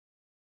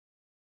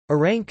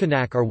Orang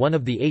Kanaq are one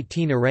of the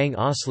 18 Orang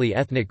Asli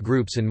ethnic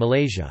groups in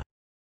Malaysia.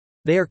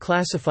 They are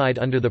classified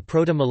under the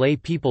Proto-Malay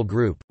people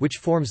group, which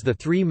forms the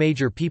three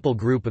major people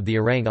group of the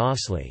Orang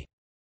Asli.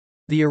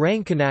 The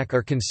Orang Kanaq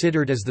are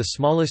considered as the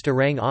smallest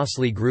Orang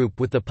Asli group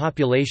with the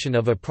population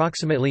of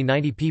approximately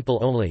 90 people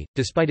only.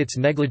 Despite its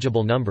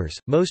negligible numbers,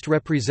 most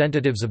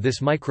representatives of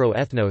this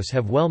micro-ethnos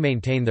have well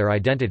maintained their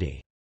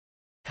identity.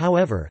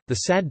 However, the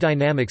sad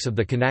dynamics of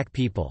the Kanaq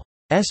people's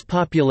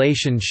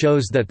population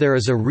shows that there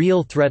is a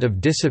real threat of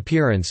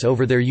disappearance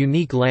over their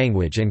unique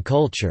language and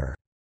culture.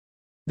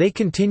 They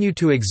continue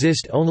to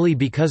exist only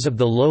because of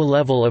the low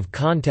level of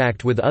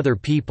contact with other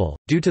people,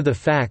 due to the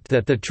fact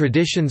that the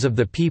traditions of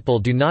the people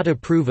do not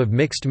approve of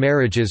mixed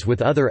marriages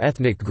with other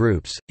ethnic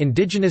groups.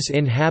 Indigenous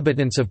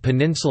inhabitants of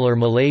peninsular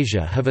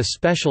Malaysia have a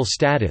special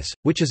status,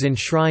 which is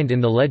enshrined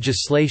in the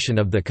legislation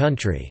of the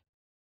country.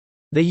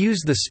 They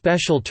use the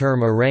special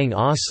term Orang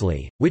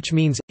Asli, which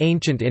means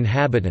ancient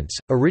inhabitants,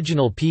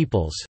 original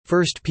peoples,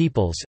 first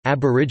peoples,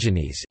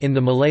 aborigines in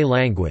the Malay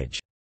language.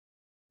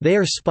 They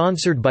are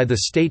sponsored by the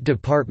State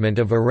Department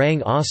of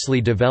Orang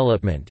Asli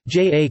Development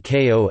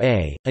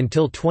 (JAKOA).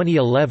 Until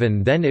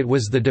 2011, then it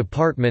was the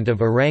Department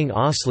of Orang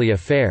Asli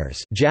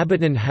Affairs,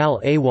 Jabatan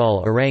Hal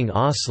Ehwal Orang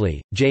Asli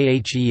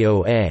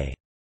 (JHEOA).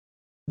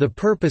 The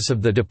purpose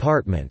of the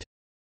department's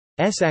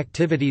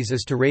activities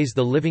is to raise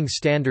the living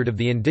standard of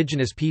the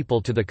indigenous people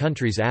to the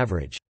country's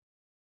average.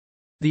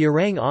 The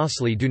Orang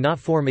Asli do not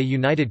form a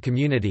united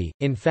community,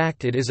 in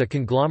fact it is a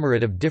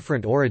conglomerate of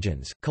different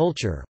origins,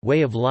 culture,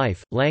 way of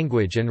life,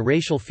 language and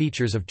racial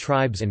features of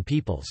tribes and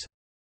peoples.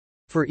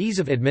 For ease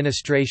of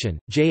administration,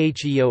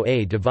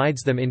 JHEOA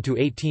divides them into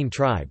 18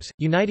 tribes,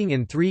 uniting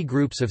in 3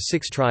 groups of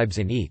 6 tribes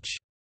in each.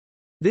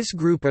 This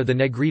group are the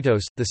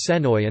Negritos, the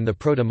Senoy and the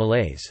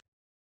Proto-Malays.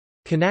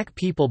 Kanaq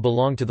people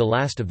belong to the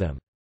last of them.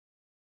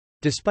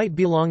 Despite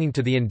belonging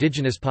to the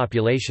indigenous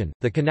population,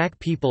 the Kanaq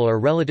people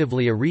are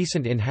relatively a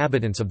recent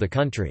inhabitants of the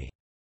country.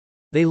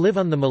 They live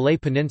on the Malay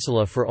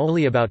Peninsula for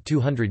only about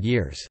 200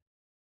 years.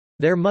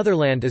 Their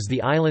motherland is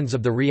the islands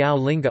of the Riau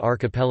Lingga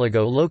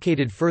archipelago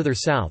located further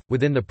south,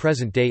 within the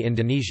present-day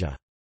Indonesia.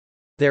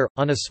 There,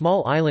 on a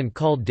small island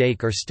called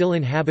Dake are still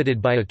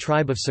inhabited by a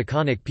tribe of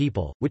Sekanic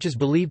people, which is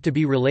believed to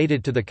be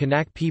related to the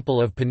Kanaq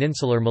people of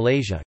peninsular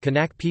Malaysia.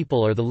 Kanaq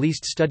people are the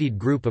least studied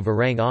group of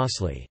Orang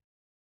Asli.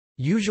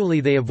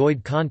 Usually they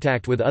avoid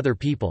contact with other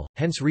people,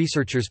 hence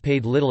researchers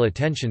paid little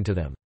attention to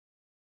them.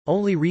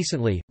 Only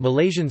recently,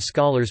 Malaysian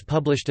scholars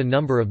published a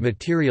number of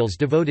materials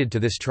devoted to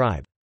this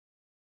tribe.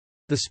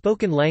 The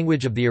spoken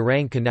language of the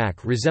Orang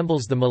Kanaq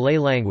resembles the Malay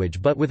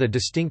language but with a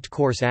distinct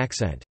coarse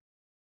accent.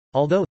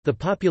 Although, the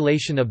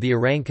population of the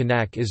Orang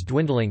Kanaq is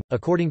dwindling,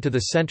 according to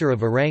the Centre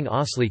of Orang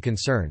Asli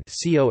Concern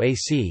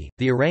 (COAC),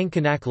 the Orang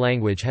Kanaq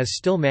language has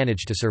still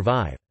managed to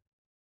survive.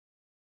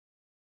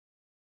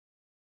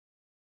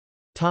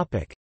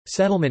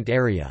 Settlement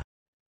area.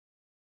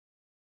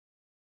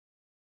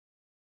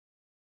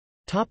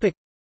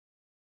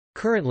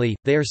 Currently,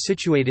 they are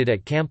situated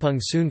at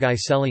Kampung Sungai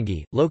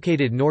Selingi,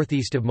 located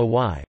northeast of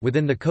Mawai,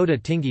 within the Kota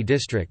Tinggi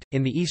district,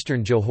 in the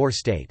eastern Johor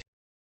state.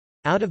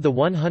 Out of the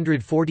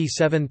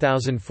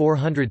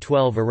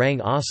 147,412 Orang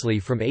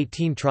Asli from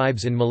 18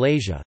 tribes in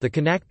Malaysia, the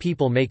Kanaq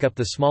people make up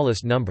the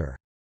smallest number.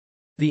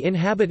 The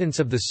inhabitants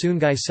of the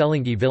Sungai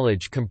Selingi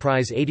village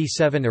comprise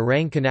 87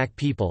 Orang Kanaq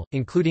people,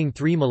 including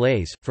 3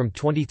 Malays, from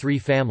 23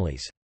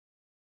 families.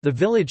 The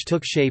village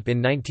took shape in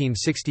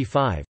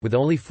 1965, with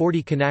only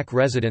 40 Kanaq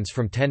residents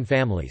from 10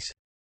 families.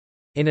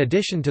 In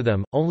addition to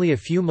them, only a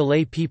few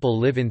Malay people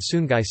live in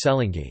Sungai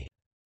Selingi.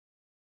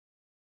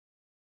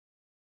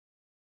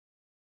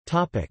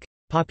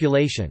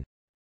 Population.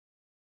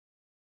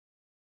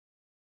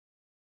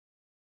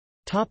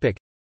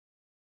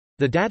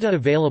 The data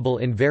available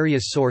in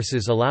various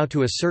sources allow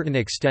to a certain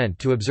extent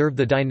to observe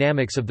the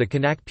dynamics of the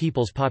Kanaq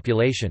people's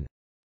population.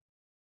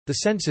 The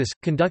census,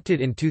 conducted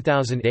in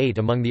 2008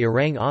 among the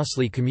Orang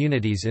Asli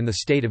communities in the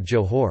state of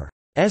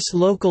Johor's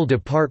local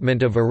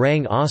Department of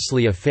Orang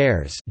Asli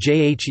Affairs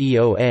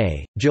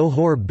 (JHEOA),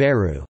 Johor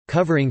Bahru,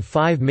 covering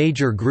 5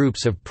 major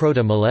groups of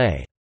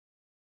Proto-Malay.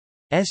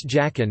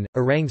 Jakan,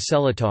 Orang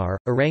Seletar,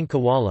 Orang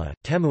Kuala,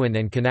 Temuan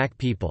and Kanaq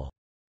people.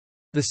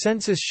 The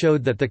census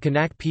showed that the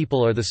Kanaq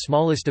people are the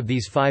smallest of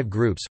these 5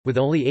 groups, with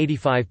only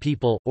 85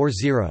 people, or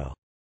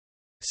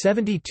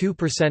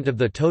 0.72% of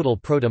the total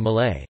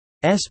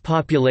Proto-Malay's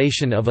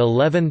population of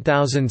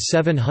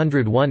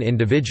 11,701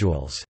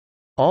 individuals.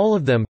 All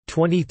of them,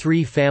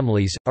 23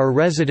 families, are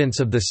residents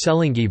of the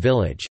Selingi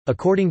village.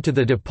 According to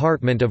the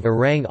Department of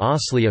Orang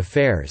Asli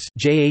Affairs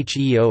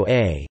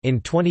 (JHEOA), in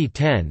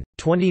 2010,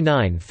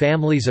 29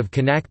 families of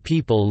Kanaq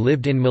people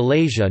lived in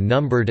Malaysia,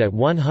 numbered at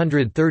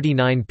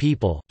 139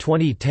 people.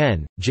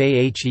 2010,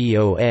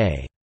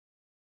 JHEOA.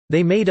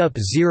 They made up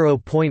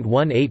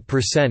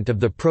 0.18% of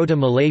the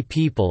Proto-Malay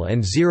people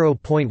and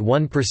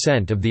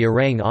 0.1% of the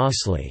Orang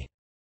Asli's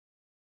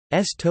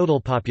total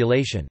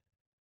population.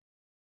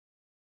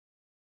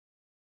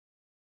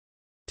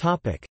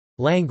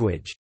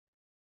 Language.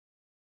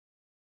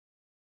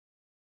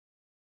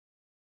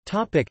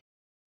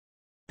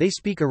 They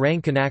speak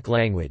Orang Kanaq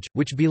language,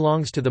 which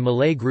belongs to the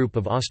Malay group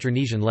of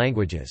Austronesian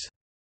languages.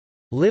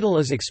 Little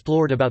is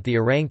explored about the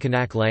Orang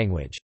Kanaq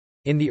language.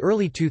 In the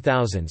early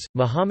 2000s,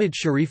 Muhammad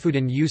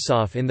Sharifuddin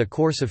Yusuf, in the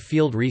course of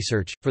field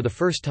research, for the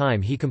first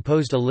time he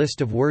composed a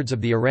list of words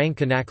of the Orang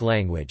Kanaq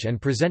language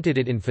and presented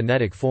it in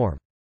phonetic form.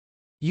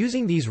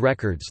 Using these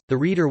records, the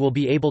reader will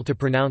be able to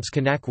pronounce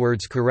Kanaq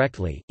words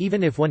correctly,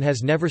 even if one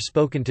has never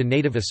spoken to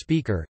native a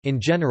speaker.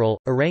 In general,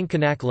 Orang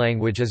Kanaq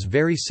language is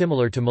very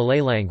similar to Malay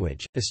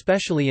language,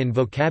 especially in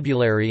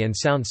vocabulary and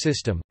sound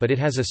system, but it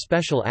has a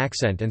special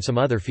accent and some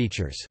other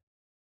features.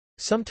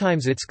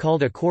 Sometimes it's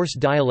called a coarse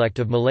dialect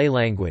of Malay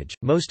language.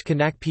 Most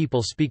Kanaq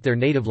people speak their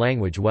native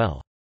language well.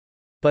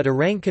 But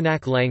Orang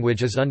Kanaq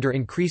language is under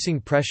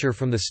increasing pressure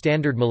from the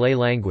standard Malay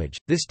language.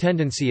 This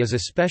tendency is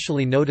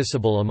especially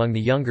noticeable among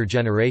the younger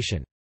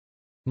generation.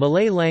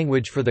 Malay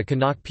language for the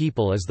Kanaq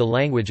people is the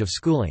language of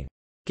schooling.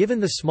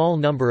 Given the small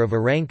number of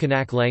Orang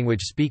Kanaq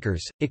language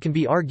speakers, it can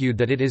be argued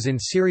that it is in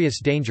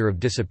serious danger of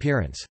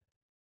disappearance.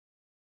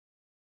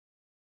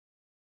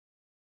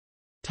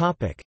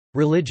 Topic: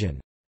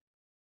 Religion.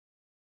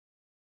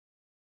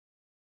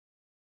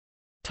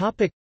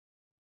 Topic: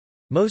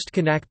 Most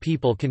Kanaq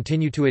people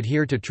continue to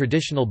adhere to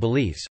traditional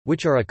beliefs,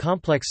 which are a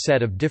complex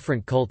set of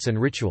different cults and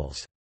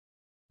rituals.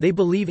 They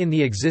believe in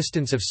the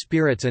existence of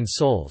spirits and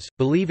souls,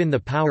 believe in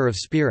the power of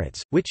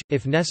spirits, which,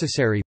 if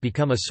necessary,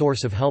 become a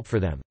source of help for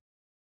them.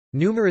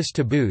 Numerous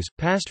taboos,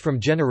 passed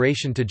from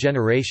generation to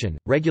generation,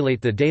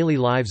 regulate the daily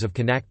lives of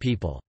Kanaq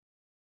people.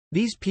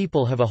 These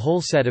people have a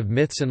whole set of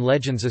myths and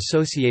legends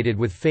associated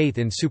with faith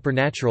in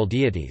supernatural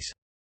deities.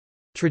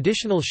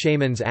 Traditional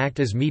shamans act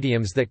as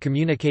mediums that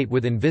communicate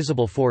with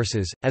invisible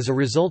forces. As a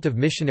result of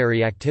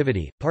missionary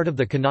activity, part of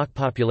the Kanaq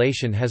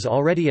population has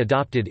already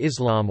adopted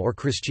Islam or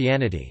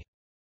Christianity.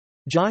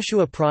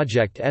 Joshua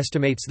Project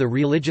estimates the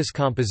religious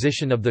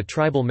composition of the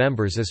tribal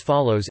members as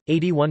follows: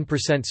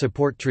 81%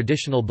 support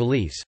traditional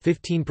beliefs,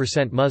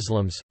 15%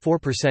 Muslims,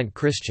 4%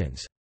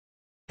 Christians.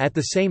 At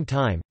the same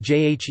time,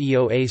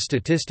 JHEOA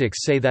statistics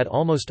say that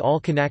almost all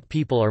Kanaq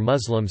people are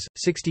Muslims,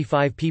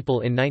 65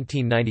 people in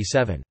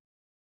 1997.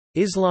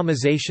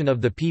 Islamization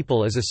of the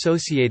people is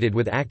associated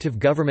with active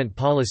government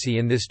policy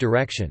in this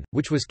direction,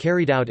 which was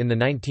carried out in the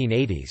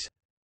 1980s.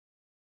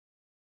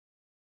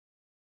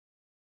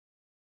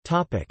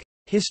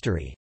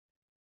 History.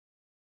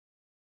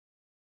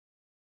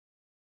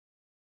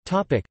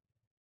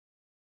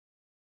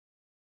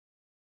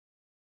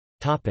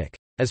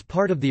 As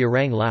part of the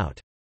Orang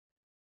Laut.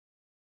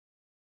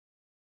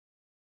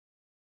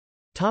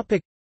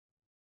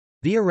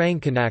 The Orang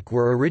Kanaq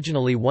were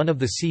originally one of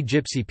the Sea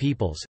Gypsy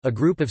peoples, a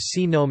group of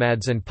sea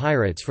nomads and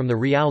pirates from the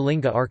Riau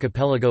Lingga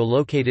archipelago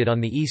located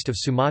on the east of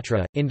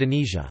Sumatra,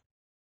 Indonesia.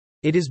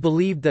 It is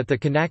believed that the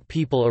Kanaq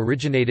people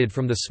originated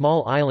from the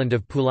small island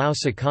of Pulau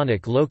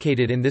Kanaq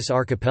located in this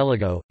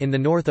archipelago, in the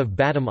north of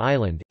Batam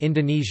Island,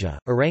 Indonesia.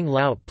 Orang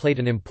Laut played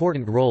an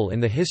important role in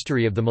the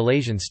history of the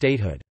Malaysian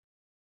statehood.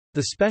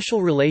 The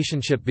special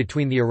relationship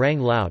between the Orang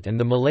Laut and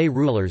the Malay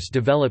rulers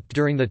developed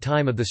during the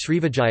time of the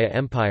Srivijaya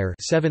Empire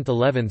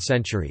 7th–11th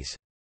centuries.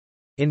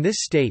 In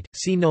this state,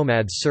 sea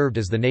nomads served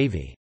as the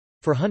navy.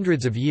 For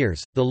hundreds of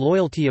years, the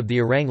loyalty of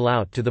the Orang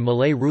Laut to the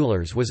Malay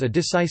rulers was a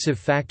decisive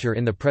factor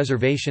in the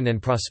preservation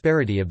and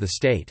prosperity of the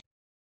state.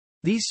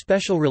 These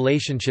special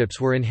relationships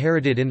were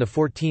inherited in the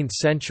 14th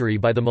century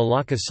by the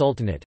Malacca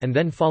Sultanate, and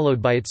then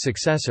followed by its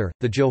successor,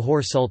 the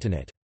Johor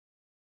Sultanate.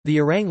 The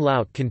Orang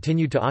Laut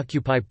continued to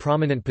occupy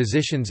prominent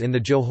positions in the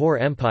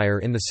Johor Empire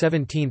in the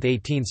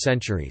 17th–18th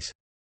centuries.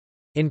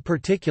 In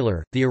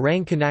particular, the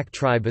Orang Kanaq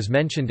tribe is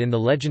mentioned in the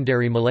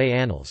legendary Malay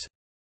annals.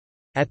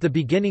 At the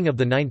beginning of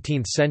the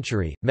 19th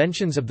century,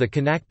 mentions of the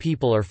Kanaq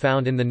people are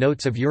found in the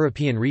notes of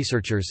European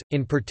researchers,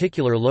 in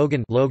particular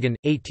Logan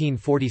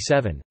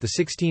 1847. The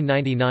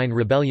 1699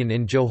 rebellion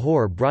in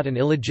Johor brought an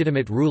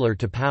illegitimate ruler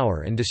to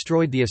power and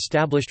destroyed the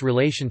established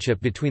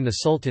relationship between the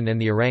Sultan and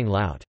the Orang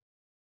Laut.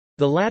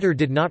 The latter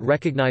did not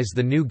recognize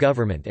the new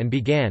government and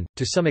began,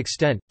 to some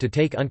extent, to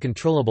take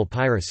uncontrollable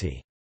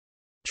piracy.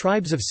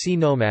 Tribes of sea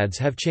nomads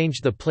have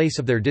changed the place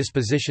of their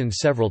disposition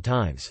several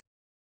times.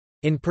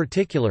 In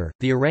particular,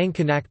 the Orang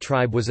Kanaq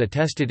tribe was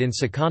attested in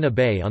Sakana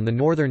Bay on the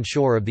northern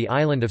shore of the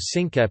island of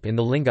Singkep in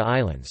the Lingga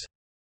Islands.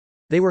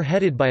 They were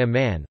headed by a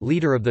man,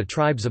 leader of the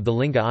tribes of the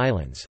Lingga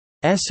Islands,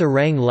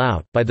 Orang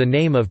Laut, by the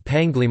name of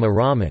Panglima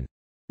Raman.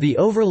 The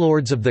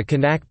overlords of the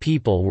Kanaq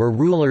people were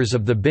rulers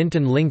of the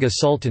Bintan Lingga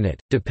Sultanate,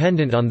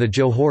 dependent on the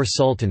Johor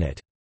Sultanate.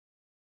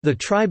 The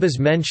tribe is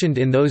mentioned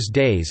in those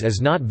days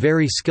as not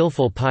very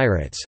skillful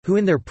pirates, who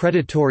in their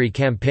predatory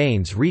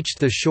campaigns reached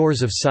the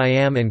shores of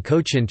Siam and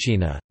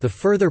Cochinchina. The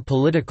further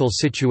political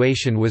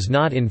situation was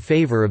not in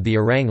favor of the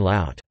Orang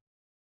Laut.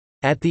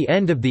 At the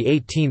end of the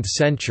 18th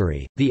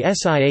century, the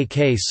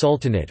Siak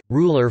Sultanate,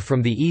 ruler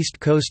from the east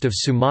coast of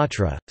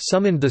Sumatra,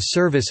 summoned the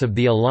service of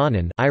the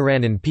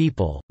Iranan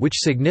people, which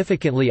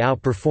significantly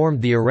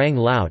outperformed the Orang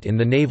Laut in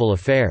the naval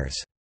affairs.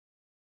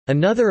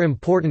 Another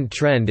important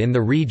trend in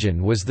the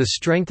region was the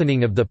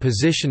strengthening of the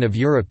position of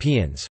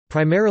Europeans,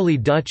 primarily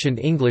Dutch and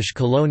English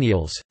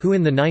colonials, who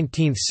in the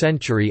 19th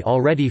century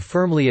already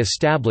firmly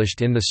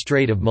established in the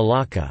Strait of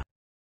Malacca.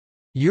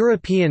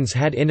 Europeans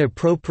had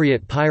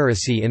inappropriate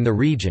piracy in the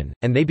region,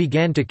 and they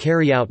began to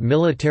carry out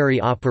military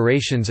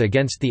operations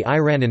against the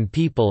Iranan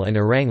people and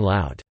Orang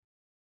Laut.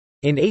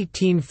 In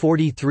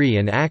 1843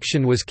 an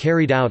action was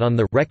carried out on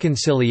the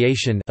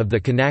reconciliation of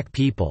the Kanaq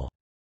people.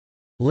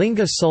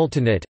 Lingga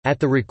Sultanate, at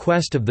the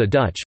request of the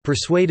Dutch,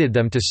 persuaded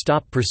them to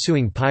stop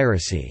pursuing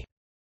piracy.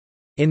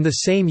 In the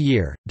same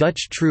year,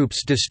 Dutch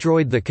troops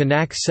destroyed the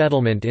Kanaq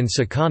settlement in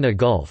Sakana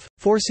Gulf,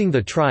 forcing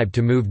the tribe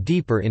to move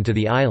deeper into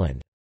the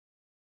island.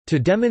 To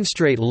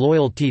demonstrate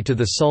loyalty to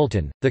the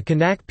Sultan, the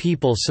Kanaq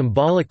people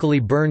symbolically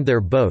burned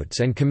their boats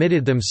and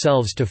committed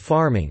themselves to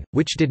farming,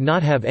 which did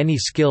not have any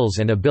skills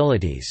and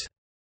abilities.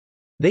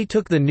 They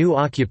took the new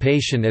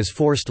occupation as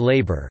forced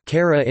labor,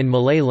 kara in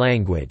Malay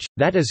language,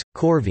 that is,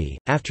 korvi.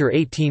 After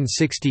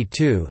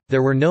 1862,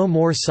 there were no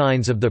more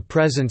signs of the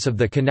presence of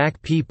the Kanaq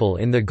people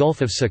in the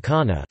Gulf of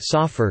Sakana.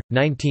 Safar,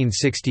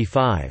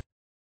 1965.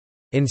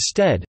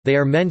 Instead, they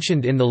are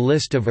mentioned in the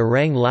list of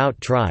Orang Laut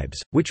tribes,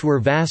 which were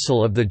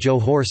vassal of the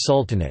Johor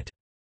Sultanate.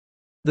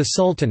 The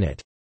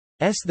Sultanate's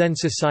then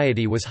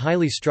society was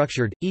highly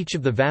structured, each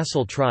of the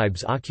vassal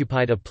tribes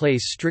occupied a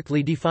place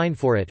strictly defined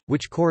for it,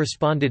 which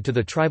corresponded to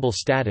the tribal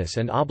status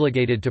and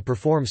obligated to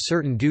perform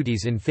certain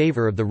duties in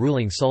favor of the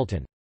ruling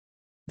sultan.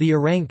 The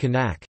Orang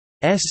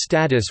Kanaq's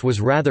status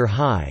was rather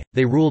high,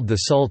 they ruled the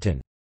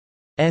sultan's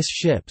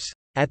ships.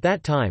 At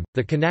that time,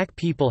 the Kanaq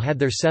people had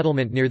their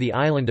settlement near the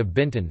island of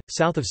Bintan,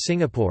 south of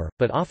Singapore,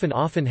 but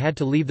often had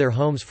to leave their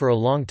homes for a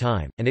long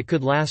time, and it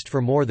could last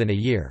for more than a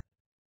year.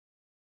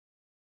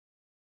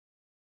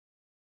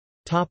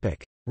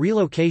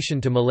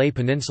 Relocation to Malay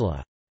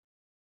Peninsula.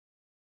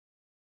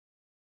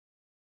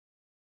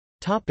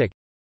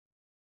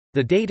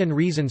 The date and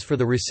reasons for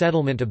the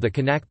resettlement of the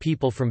Kanaq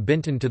people from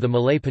Bintan to the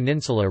Malay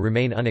Peninsula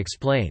remain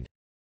unexplained.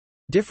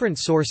 Different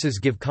sources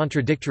give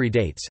contradictory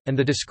dates, and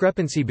the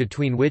discrepancy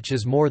between which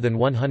is more than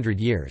 100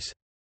 years.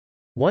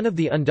 One of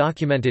the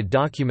undocumented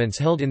documents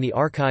held in the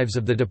archives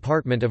of the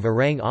Department of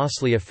Orang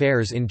Asli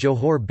Affairs in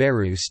Johor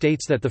Bahru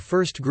states that the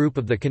first group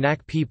of the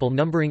Kanaq people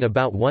numbering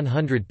about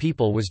 100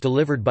 people was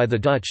delivered by the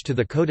Dutch to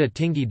the Kota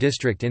Tinggi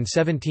district in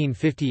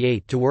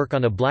 1758 to work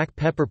on a black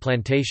pepper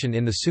plantation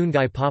in the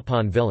Sungai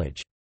Papan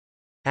village.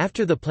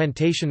 After the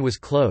plantation was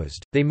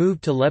closed, they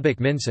moved to Lebak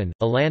Minsan,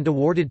 a land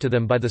awarded to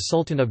them by the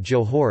Sultan of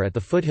Johor at the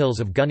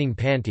foothills of Gunung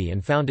Panti,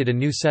 and founded a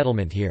new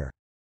settlement here.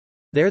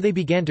 There they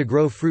began to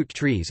grow fruit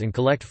trees and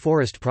collect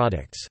forest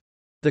products.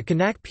 The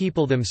Kanaq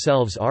people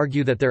themselves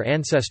argue that their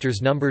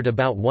ancestors numbered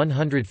about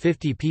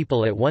 150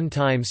 people at one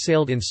time,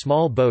 sailed in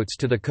small boats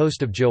to the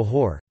coast of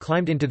Johor,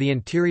 climbed into the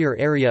interior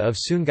area of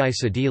Sungai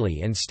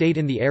Sedili and stayed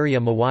in the area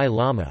Mawai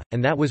Lama,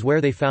 and that was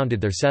where they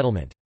founded their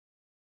settlement.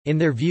 In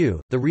their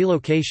view, the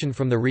relocation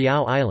from the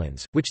Riau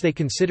Islands, which they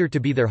consider to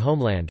be their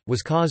homeland,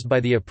 was caused by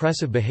the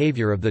oppressive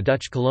behavior of the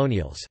Dutch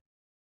colonials.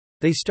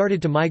 They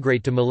started to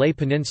migrate to Malay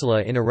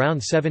Peninsula in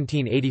around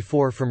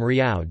 1784 from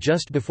Riau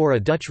just before a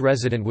Dutch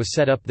resident was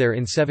set up there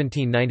in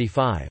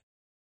 1795.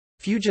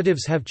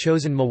 Fugitives have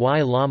chosen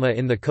Mawai Lama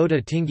in the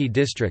Kota Tinggi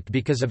district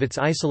because of its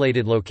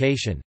isolated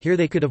location. Here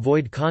they could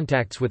avoid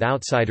contacts with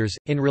outsiders,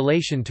 in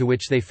relation to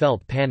which they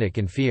felt panic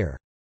and fear.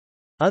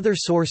 Other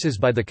sources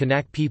by the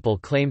Kanaq people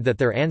claimed that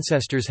their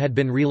ancestors had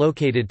been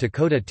relocated to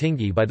Kota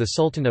Tinggi by the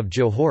Sultan of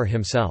Johor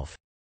himself.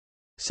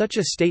 Such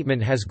a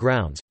statement has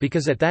grounds,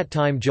 because at that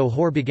time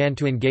Johor began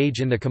to engage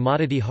in the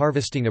commodity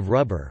harvesting of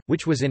rubber,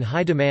 which was in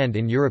high demand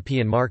in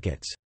European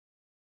markets.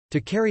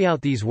 To carry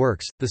out these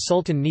works, the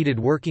Sultan needed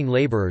working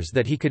labourers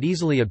that he could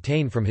easily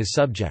obtain from his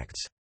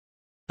subjects.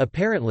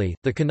 Apparently,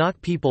 the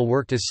Kanaq people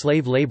worked as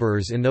slave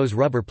labourers in those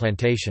rubber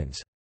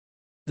plantations.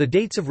 The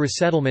dates of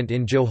resettlement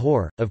in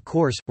Johor, of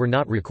course, were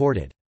not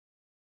recorded.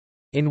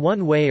 In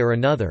one way or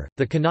another,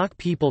 the Kanaq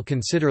people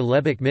consider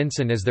Lebak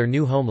Minsan as their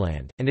new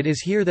homeland, and it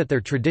is here that their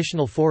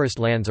traditional forest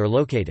lands are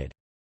located.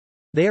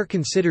 They are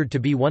considered to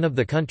be one of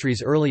the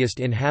country's earliest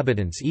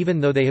inhabitants, even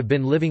though they have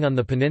been living on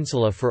the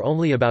peninsula for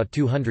only about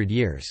 200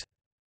 years.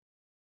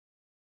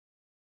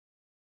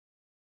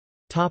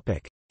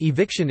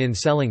 Eviction in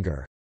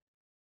Selangor.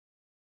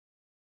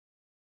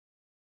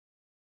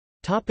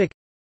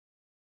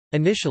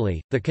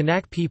 Initially, the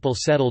Kanaq people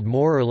settled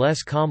more or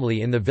less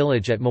calmly in the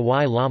village at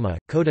Mawai Lama,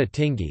 Kota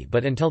Tinggi,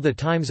 but until the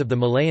times of the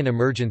Malayan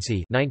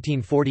Emergency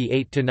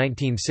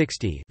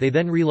 1948–1960, they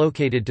then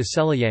relocated to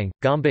Selayang,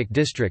 Gombak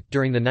district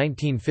during the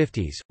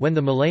 1950s, when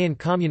the Malayan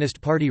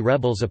Communist Party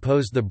rebels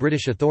opposed the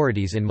British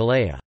authorities in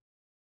Malaya.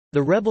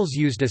 The rebels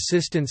used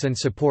assistance and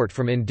support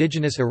from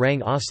indigenous Orang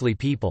Asli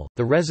people,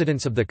 the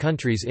residents of the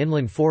country's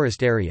inland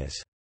forest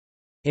areas.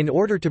 In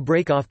order to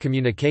break off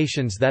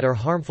communications that are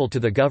harmful to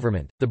the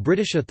government, the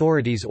British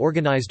authorities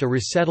organised a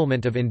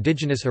resettlement of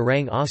indigenous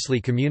Orang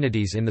Asli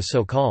communities in the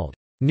so-called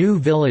new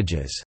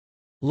villages,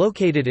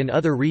 located in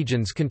other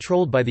regions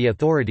controlled by the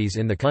authorities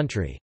in the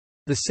country.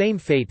 The same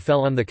fate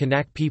fell on the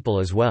Kanaq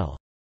people as well.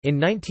 In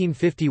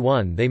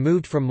 1951 they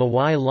moved from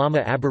Mawai Lama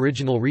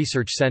Aboriginal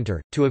Research Centre,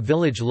 to a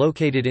village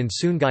located in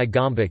Sungai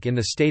Gombak in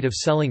the state of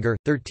Selangor,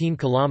 13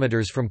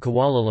 km from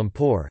Kuala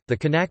Lumpur. The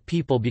Kanaq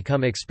people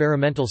become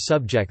experimental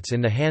subjects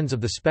in the hands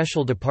of the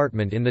Special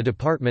Department in the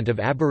Department of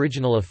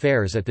Aboriginal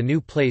Affairs at the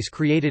new place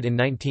created in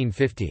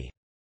 1950.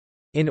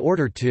 In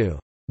order to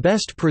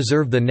best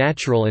preserve the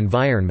natural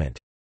environment,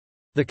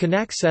 the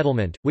Kanaq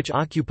settlement, which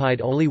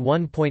occupied only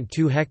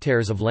 1.2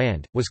 hectares of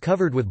land, was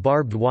covered with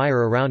barbed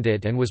wire around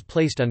it and was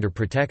placed under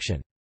protection.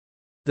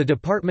 The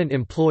department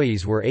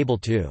employees were able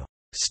to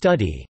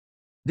study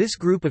this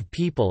group of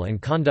people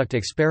and conduct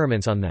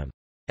experiments on them.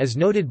 As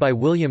noted by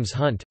Williams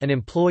Hunt, an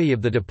employee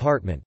of the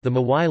department, the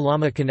Mawai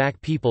Lama Kanaq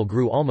people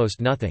grew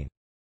almost nothing.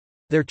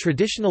 Their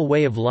traditional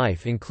way of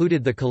life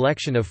included the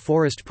collection of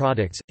forest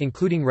products,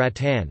 including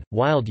rattan,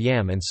 wild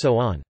yam and so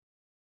on.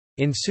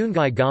 In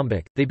Sungai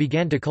Gombak, they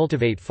began to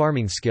cultivate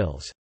farming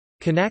skills.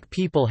 Kanaq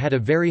people had a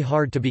very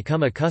hard to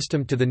become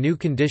accustomed to the new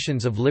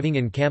conditions of living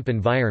in camp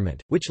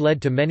environment, which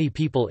led to many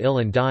people ill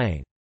and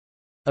dying.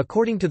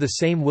 According to the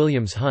same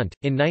Williams Hunt,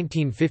 in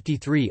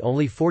 1953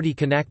 only 40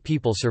 Kanaq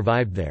people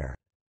survived there.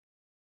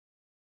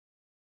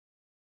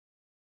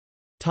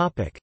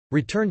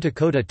 Return to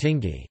Kota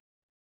Tinggi.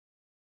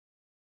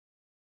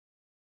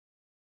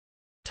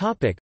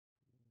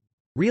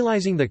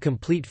 Realizing the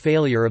complete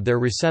failure of their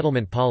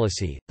resettlement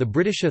policy, the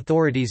British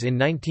authorities in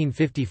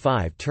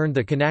 1955 turned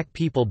the Kanaq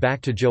people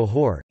back to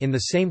Johor, in the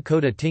same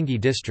Kota Tinggi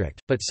district,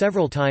 but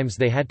several times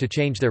they had to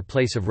change their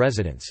place of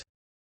residence.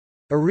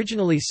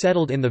 Originally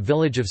settled in the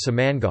village of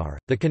Samangar,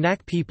 the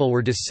Kanaq people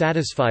were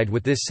dissatisfied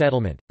with this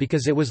settlement,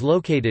 because it was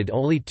located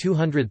only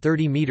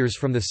 230 metres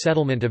from the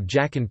settlement of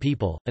Jakan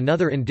people,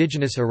 another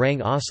indigenous Orang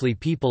Asli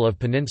people of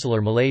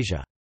peninsular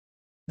Malaysia.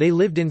 They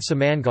lived in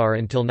Samangar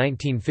until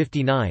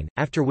 1959,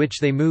 after which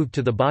they moved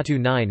to the Batu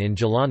 9 in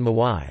Jalan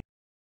Mawai.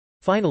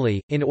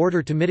 Finally, in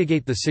order to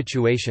mitigate the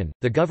situation,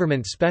 the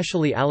government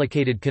specially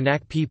allocated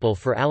Kanaq people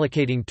for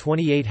allocating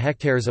 28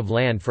 hectares of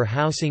land for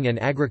housing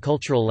and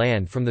agricultural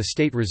land from the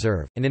state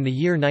reserve, and in the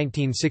year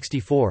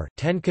 1964,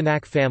 10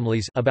 Kanaq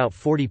families, about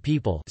 40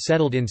 people,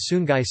 settled in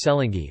Sungai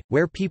Selangi,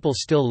 where people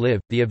still live.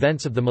 The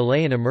events of the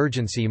Malayan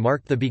emergency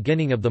marked the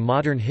beginning of the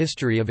modern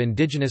history of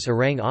indigenous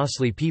Orang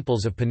Asli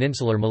peoples of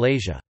peninsular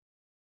Malaysia.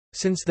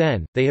 Since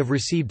then, they have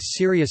received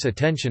serious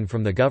attention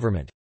from the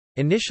government.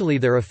 Initially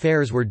their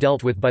affairs were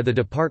dealt with by the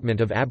Department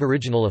of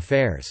Aboriginal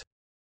Affairs.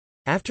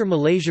 After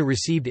Malaysia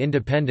received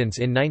independence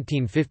in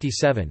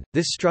 1957,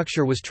 this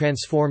structure was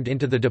transformed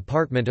into the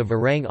Department of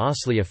Orang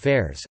Asli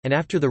Affairs, and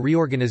after the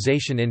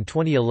reorganisation in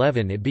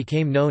 2011 it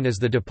became known as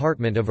the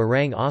Department of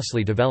Orang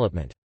Asli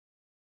Development.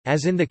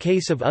 As in the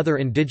case of other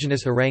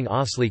indigenous Orang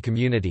Asli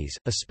communities,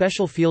 a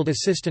special field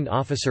assistant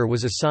officer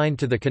was assigned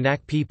to the Kanaq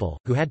people,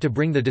 who had to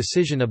bring the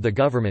decision of the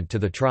government to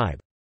the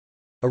tribe.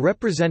 A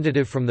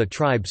representative from the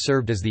tribe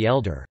served as the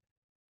elder.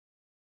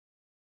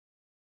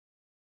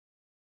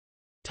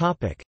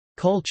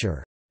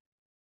 Culture.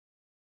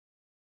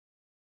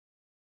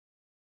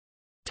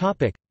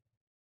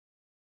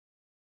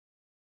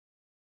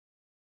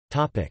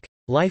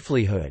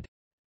 Livelihood.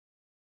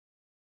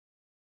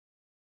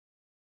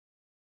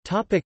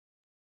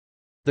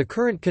 The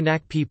current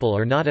Kanaq people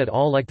are not at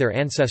all like their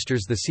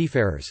ancestors the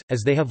seafarers,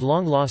 as they have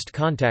long lost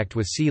contact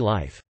with sea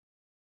life.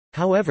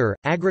 However,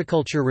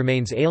 agriculture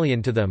remains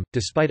alien to them.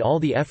 Despite all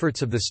the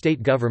efforts of the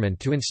state government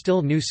to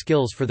instill new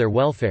skills for their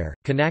welfare,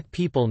 Kanaq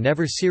people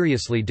never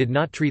seriously did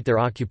not treat their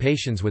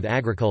occupations with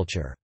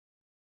agriculture.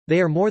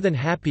 They are more than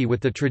happy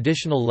with the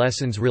traditional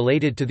lessons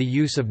related to the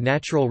use of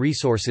natural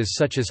resources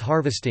such as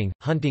harvesting,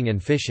 hunting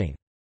and fishing.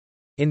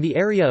 In the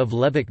area of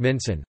Lebak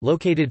Minsan,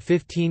 located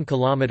 15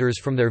 km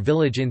from their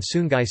village in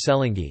Sungai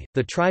Selangi,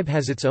 the tribe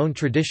has its own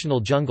traditional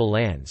jungle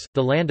lands,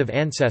 the land of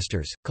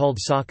ancestors, called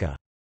Saka.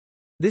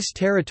 This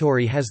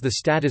territory has the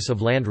status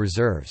of land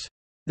reserves.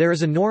 There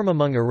is a norm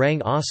among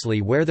Orang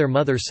Asli where their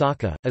mother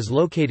Saka is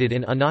located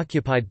in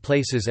unoccupied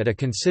places at a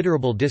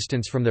considerable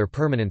distance from their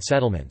permanent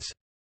settlements.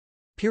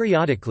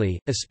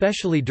 Periodically,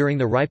 especially during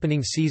the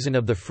ripening season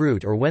of the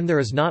fruit or when there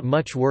is not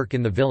much work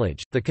in the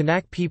village, the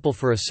Kanaq people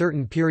for a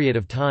certain period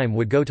of time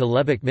would go to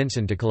Lebak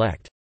Minsan to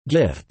collect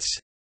gifts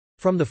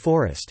from the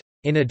forest.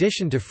 In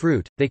addition to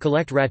fruit, they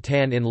collect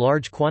rattan in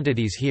large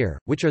quantities here,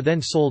 which are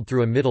then sold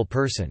through a middle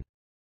person.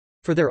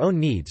 For their own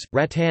needs,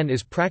 rattan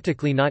is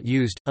practically not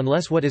used,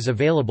 unless what is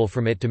available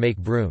from it to make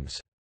brooms.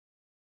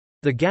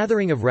 The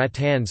gathering of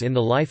rattans in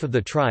the life of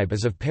the tribe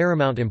is of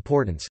paramount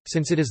importance,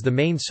 since it is the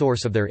main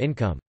source of their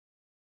income.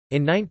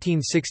 In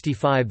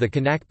 1965 the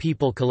Kanaq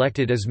people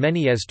collected as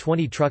many as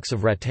 20 trucks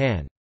of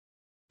rattan.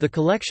 The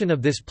collection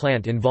of this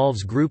plant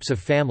involves groups of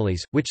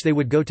families, which they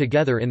would go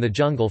together in the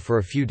jungle for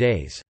a few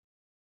days.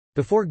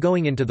 Before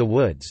going into the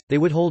woods, they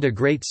would hold a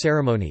great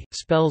ceremony,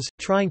 spells,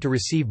 trying to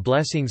receive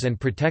blessings and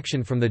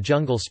protection from the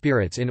jungle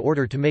spirits in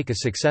order to make a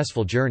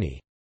successful journey.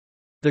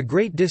 The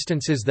great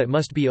distances that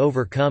must be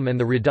overcome and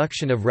the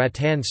reduction of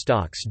rattan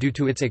stocks due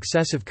to its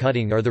excessive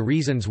cutting are the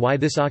reasons why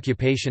this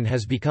occupation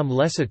has become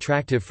less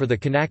attractive for the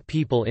Kanaq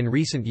people in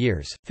recent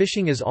years.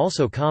 Fishing is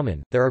also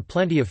common, there are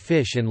plenty of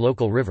fish in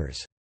local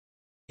rivers.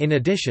 In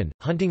addition,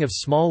 hunting of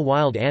small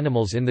wild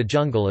animals in the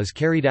jungle is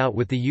carried out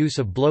with the use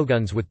of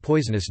blowguns with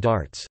poisonous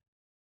darts.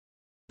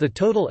 The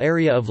total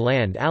area of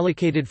land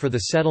allocated for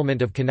the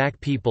settlement of Kanaq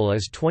people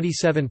is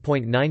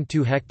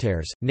 27.92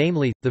 hectares,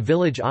 namely, the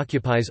village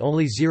occupies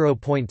only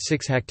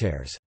 0.6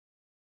 hectares.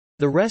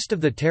 The rest of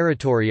the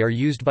territory are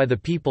used by the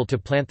people to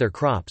plant their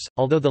crops,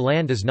 although the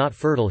land is not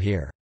fertile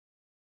here.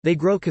 They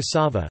grow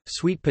cassava,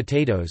 sweet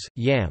potatoes,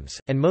 yams,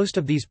 and most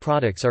of these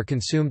products are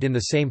consumed in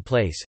the same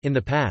place. In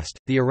the past,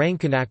 the Orang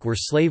Kanaq were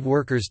slave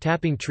workers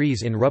tapping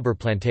trees in rubber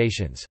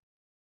plantations.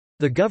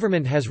 The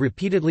government has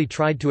repeatedly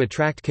tried to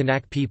attract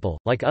Kanaq people,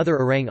 like other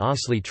Orang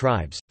Asli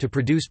tribes, to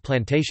produce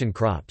plantation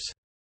crops.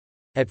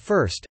 At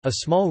first, a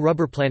small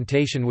rubber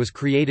plantation was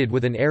created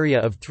with an area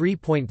of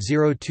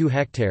 3.02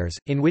 hectares,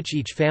 in which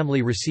each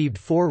family received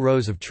 4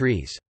 rows of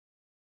trees.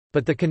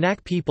 But the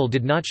Kanaq people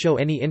did not show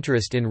any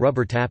interest in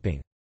rubber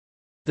tapping.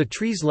 The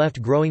trees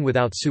left growing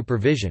without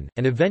supervision,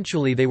 and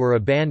eventually they were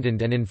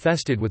abandoned and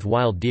infested with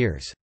wild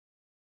deers.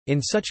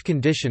 In such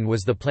condition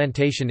was the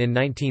plantation in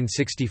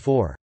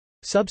 1964.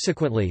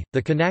 Subsequently,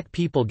 the Kanaq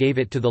people gave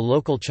it to the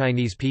local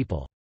Chinese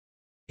people.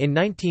 In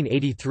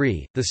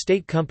 1983, the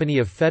State Company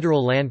of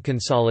Federal Land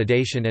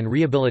Consolidation and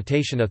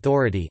Rehabilitation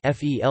Authority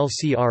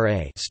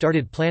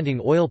started planting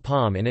oil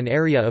palm in an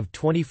area of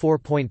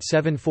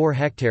 24.74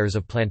 hectares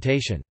of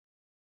plantation.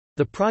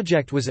 The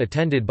project was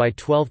attended by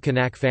 12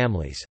 Kanaq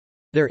families.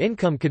 Their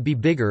income could be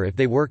bigger if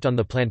they worked on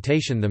the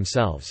plantation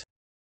themselves.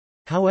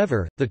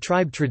 However, the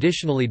tribe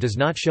traditionally does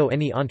not show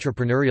any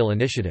entrepreneurial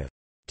initiative.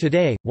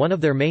 Today, one of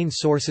their main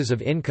sources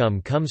of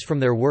income comes from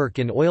their work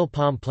in oil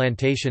palm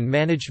plantation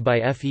managed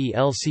by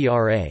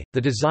FELCRA. The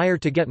desire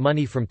to get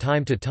money from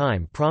time to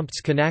time prompts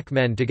Kanaq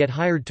men to get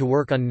hired to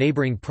work on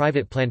neighboring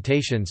private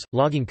plantations,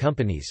 logging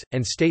companies,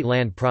 and state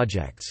land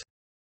projects.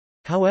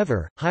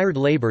 However, hired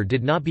labor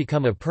did not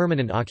become a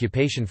permanent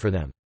occupation for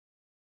them.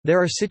 There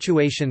are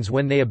situations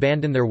when they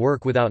abandon their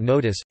work without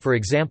notice, for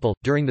example,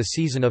 during the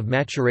season of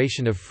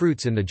maturation of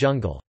fruits in the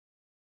jungle.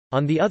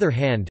 On the other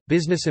hand,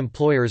 business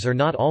employers are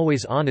not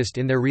always honest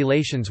in their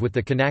relations with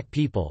the Kanaq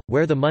people,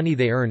 where the money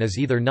they earn is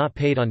either not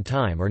paid on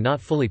time or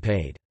not fully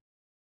paid.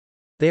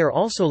 They are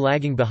also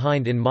lagging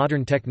behind in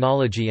modern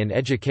technology and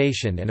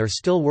education and are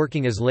still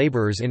working as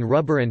laborers in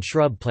rubber and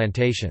shrub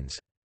plantations.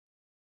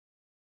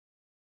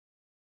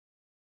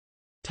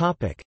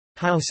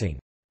 Housing.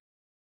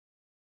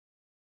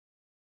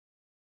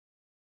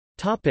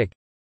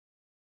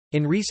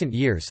 In recent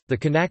years, the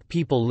Kanaq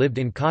people lived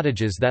in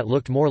cottages that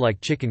looked more like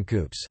chicken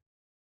coops.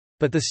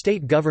 But the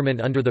state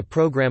government under the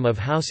Program of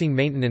Housing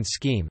Maintenance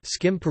Scheme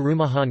Skim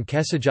Perumahan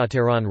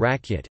Kesejahteraan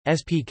Rakyat,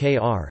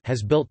 SPKR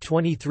has built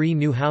 23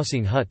 new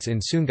housing huts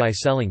in Sungai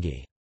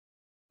Selingi.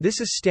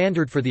 This is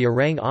standard for the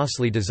Orang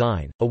Asli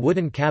design, a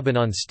wooden cabin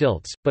on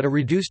stilts, but a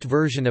reduced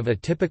version of a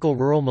typical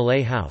rural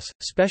Malay house,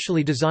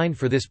 specially designed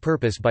for this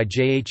purpose by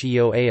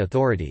JHEOA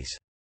authorities.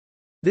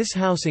 This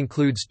house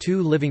includes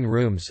 2 living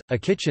rooms, a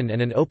kitchen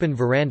and an open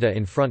veranda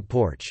in front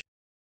porch.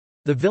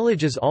 The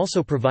village is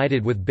also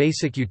provided with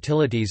basic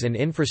utilities and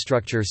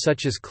infrastructure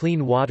such as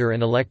clean water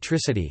and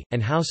electricity,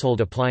 and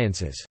household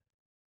appliances.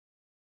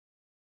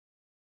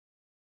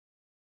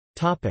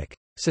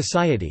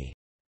 Society.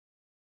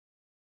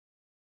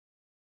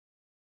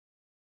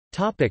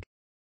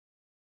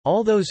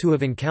 All those who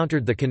have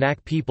encountered the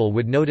Kanaq people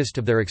would notice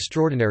of their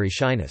extraordinary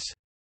shyness.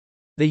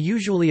 They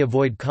usually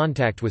avoid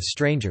contact with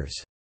strangers.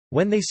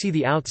 When they see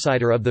the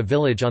outsider of the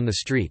village on the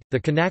street, the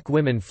Kanaq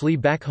women flee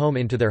back home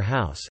into their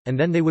house, and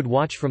then they would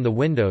watch from the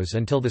windows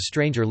until the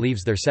stranger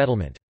leaves their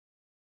settlement.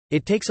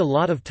 It takes a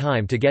lot of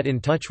time to get in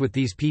touch with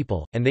these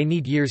people, and they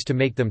need years to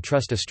make them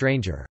trust a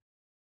stranger.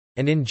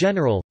 And in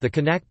general, the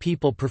Kanaq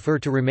people prefer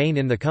to remain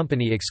in the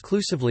company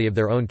exclusively of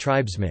their own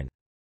tribesmen.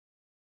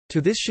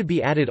 To this should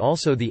be added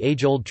also the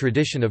age-old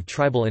tradition of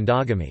tribal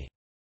endogamy.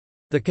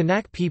 The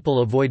Kanaq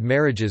people avoid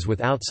marriages with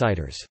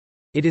outsiders.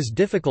 It is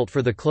difficult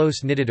for the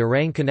close-knitted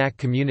Orang Kanaq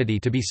community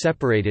to be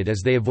separated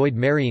as they avoid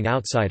marrying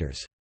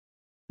outsiders.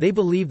 They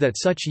believe that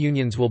such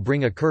unions will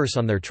bring a curse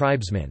on their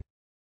tribesmen.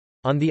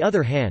 On the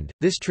other hand,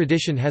 this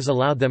tradition has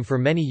allowed them for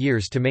many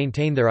years to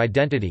maintain their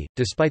identity,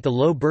 despite the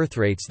low birth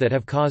rates that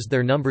have caused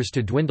their numbers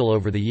to dwindle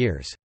over the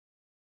years.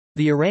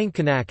 The Orang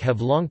Kanaq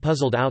have long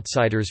puzzled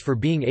outsiders for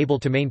being able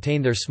to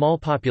maintain their small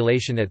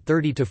population at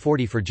 30 to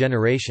 40 for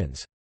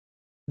generations.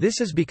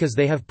 This is because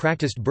they have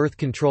practiced birth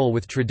control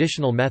with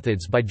traditional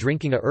methods by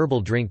drinking a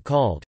herbal drink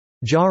called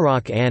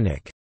jarak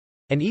anak,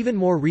 and even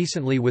more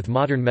recently with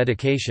modern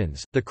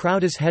medications. The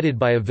crowd is headed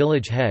by a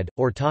village head,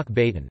 or Tok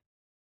Baitan.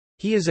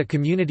 He is a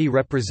community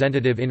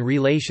representative in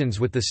relations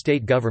with the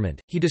state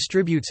government. He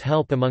distributes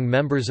help among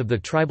members of the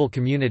tribal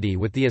community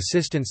with the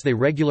assistance they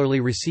regularly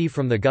receive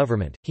from the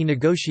government. He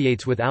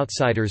negotiates with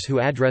outsiders who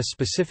address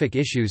specific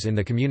issues in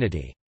the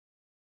community.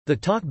 The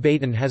Tok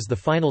Baitan has the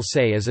final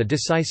say as a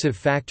decisive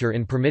factor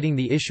in permitting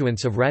the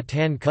issuance of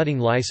rattan cutting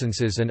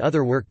licenses and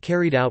other work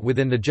carried out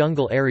within the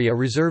jungle area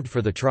reserved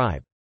for the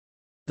tribe.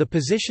 The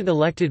position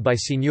elected by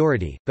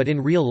seniority, but in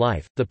real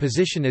life, the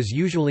position is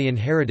usually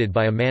inherited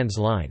by a man's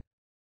line.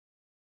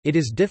 It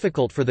is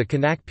difficult for the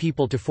Kanaq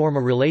people to form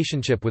a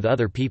relationship with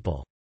other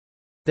people.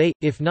 They,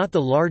 if not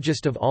the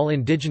largest of all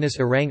indigenous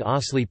Orang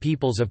Asli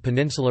peoples of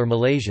peninsular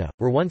Malaysia,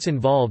 were once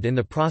involved in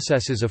the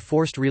processes of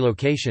forced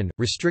relocation,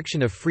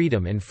 restriction of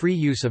freedom and free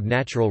use of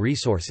natural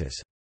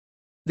resources.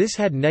 This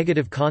had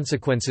negative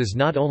consequences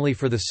not only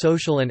for the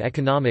social and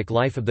economic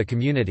life of the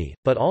community,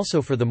 but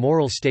also for the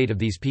moral state of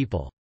these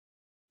people.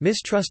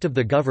 Mistrust of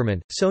the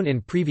government, sown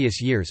in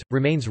previous years,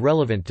 remains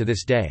relevant to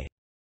this day.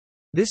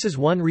 This is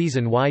one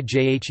reason why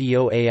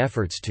JHEOA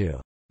efforts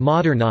to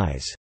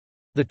modernize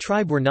the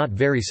tribe were not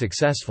very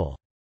successful.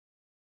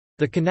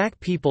 The Kanaq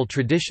people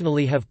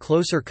traditionally have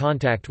closer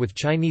contact with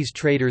Chinese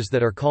traders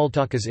that are called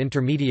takas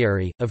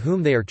intermediary, of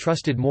whom they are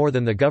trusted more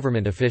than the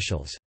government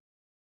officials.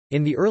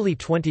 In the early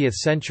 20th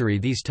century,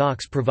 these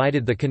talks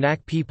provided the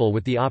Kanaq people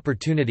with the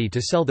opportunity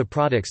to sell the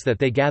products that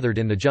they gathered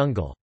in the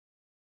jungle.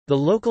 The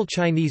local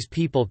Chinese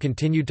people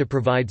continued to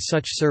provide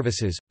such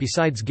services,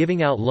 besides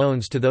giving out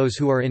loans to those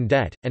who are in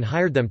debt, and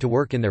hired them to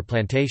work in their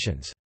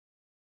plantations.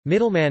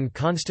 Middlemen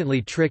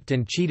constantly tricked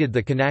and cheated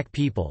the Kanaq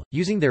people,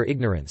 using their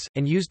ignorance,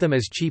 and used them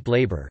as cheap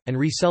labor, and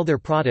resell their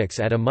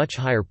products at a much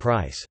higher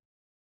price.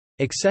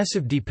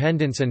 Excessive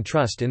dependence and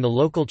trust in the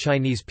local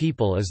Chinese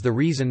people is the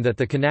reason that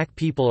the Kanaq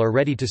people are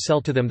ready to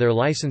sell to them their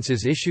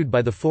licenses issued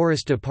by the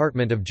Forest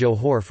Department of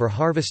Johor for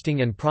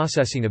harvesting and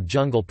processing of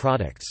jungle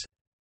products.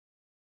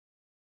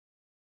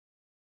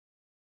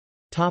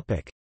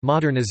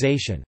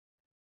 Modernization.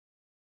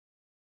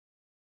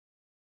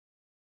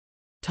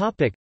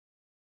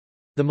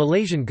 The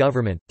Malaysian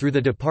government, through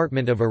the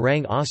Department of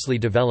Orang Asli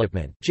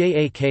Development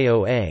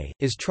 (JAKOA),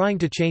 is trying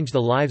to change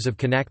the lives of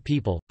Kanaq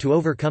people, to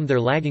overcome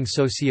their lagging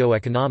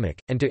socio-economic,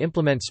 and to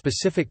implement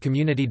specific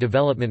community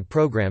development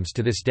programs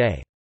to this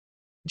day.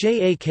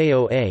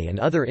 JAKOA and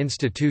other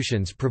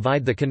institutions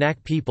provide the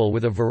Kanaq people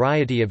with a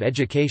variety of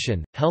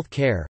education, health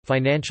care,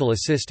 financial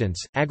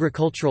assistance,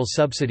 agricultural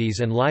subsidies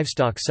and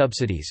livestock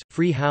subsidies,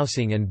 free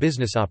housing and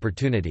business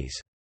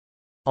opportunities.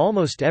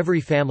 Almost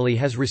every family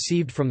has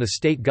received from the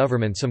state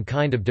government some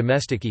kind of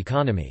domestic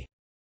economy.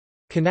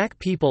 Kanaq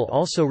people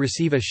also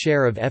receive a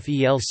share of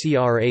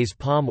FELCRA's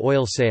palm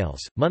oil sales,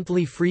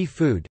 monthly free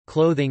food,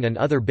 clothing and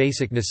other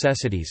basic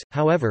necessities.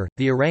 However,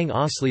 the Orang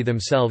Asli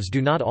themselves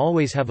do not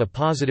always have a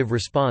positive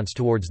response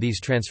towards these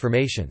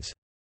transformations.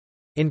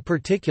 In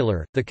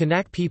particular, the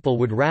Kanaq people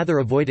would rather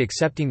avoid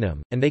accepting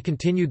them, and they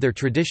continued their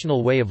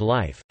traditional way of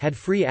life, had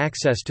free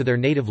access to their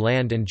native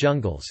land and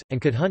jungles,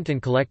 and could hunt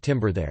and collect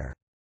timber there.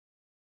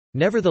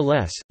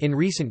 Nevertheless, in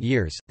recent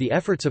years, the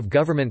efforts of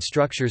government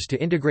structures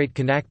to integrate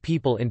Kanaq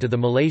people into the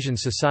Malaysian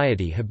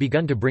society have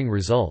begun to bring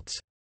results.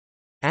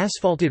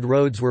 Asphalted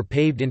roads were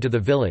paved into the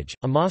village,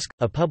 a mosque,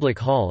 a public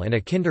hall and a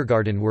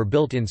kindergarten were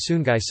built in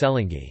Sungai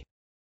Selingi.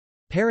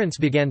 Parents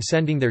began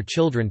sending their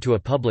children to a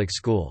public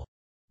school.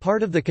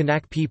 Part of the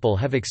Kanaq people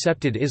have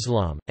accepted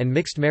Islam, and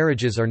mixed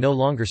marriages are no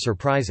longer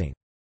surprising.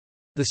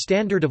 The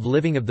standard of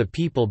living of the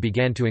people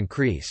began to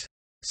increase.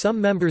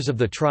 Some members of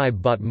the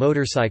tribe bought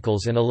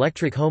motorcycles and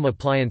electric home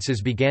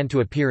appliances began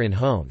to appear in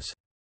homes.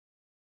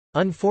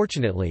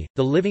 Unfortunately,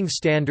 the living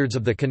standards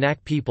of the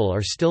Kanaq people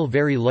are still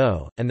very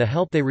low, and the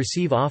help they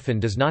receive often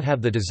does not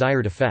have the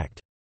desired effect.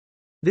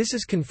 This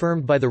is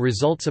confirmed by the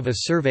results of a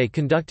survey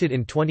conducted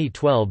in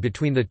 2012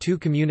 between the two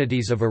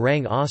communities of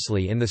Orang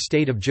Asli in the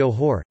state of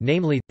Johor,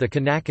 namely, the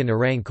Kanaq and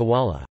Orang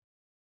Kuala.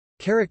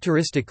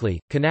 Characteristically,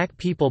 Kanaq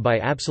people by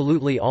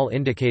absolutely all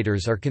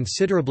indicators are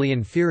considerably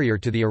inferior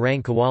to the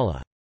Orang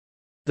Kuala.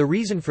 The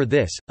reason for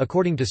this,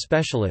 according to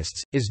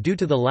specialists, is due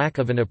to the lack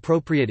of an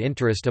appropriate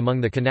interest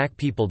among the Kanaq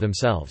people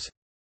themselves.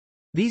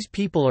 These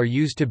people are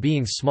used to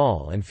being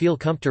small and feel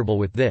comfortable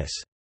with this.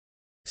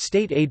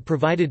 State aid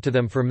provided to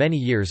them for many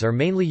years are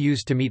mainly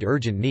used to meet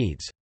urgent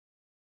needs.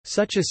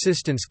 Such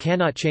assistance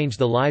cannot change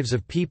the lives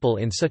of people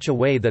in such a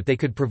way that they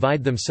could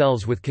provide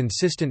themselves with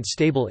consistent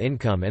stable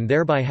income and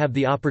thereby have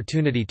the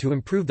opportunity to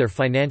improve their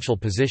financial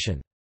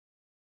position.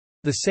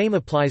 The same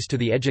applies to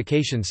the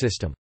education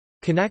system.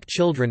 Kanaq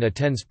children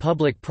attends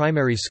public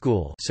primary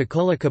school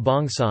Sekolah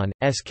Kebangsaan,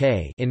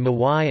 SK in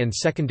Mawai and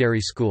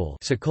secondary school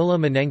Sekolah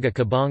Menengah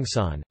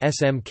Kebangsaan,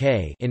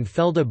 SMK in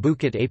Felda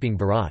Bukit Aping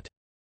Barat.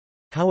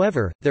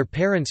 However, their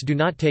parents do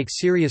not take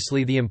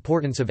seriously the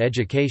importance of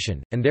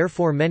education, and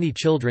therefore many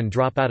children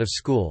drop out of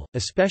school,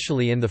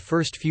 especially in the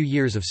first few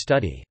years of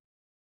study.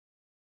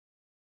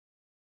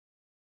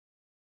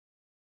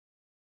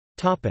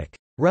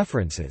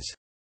 References.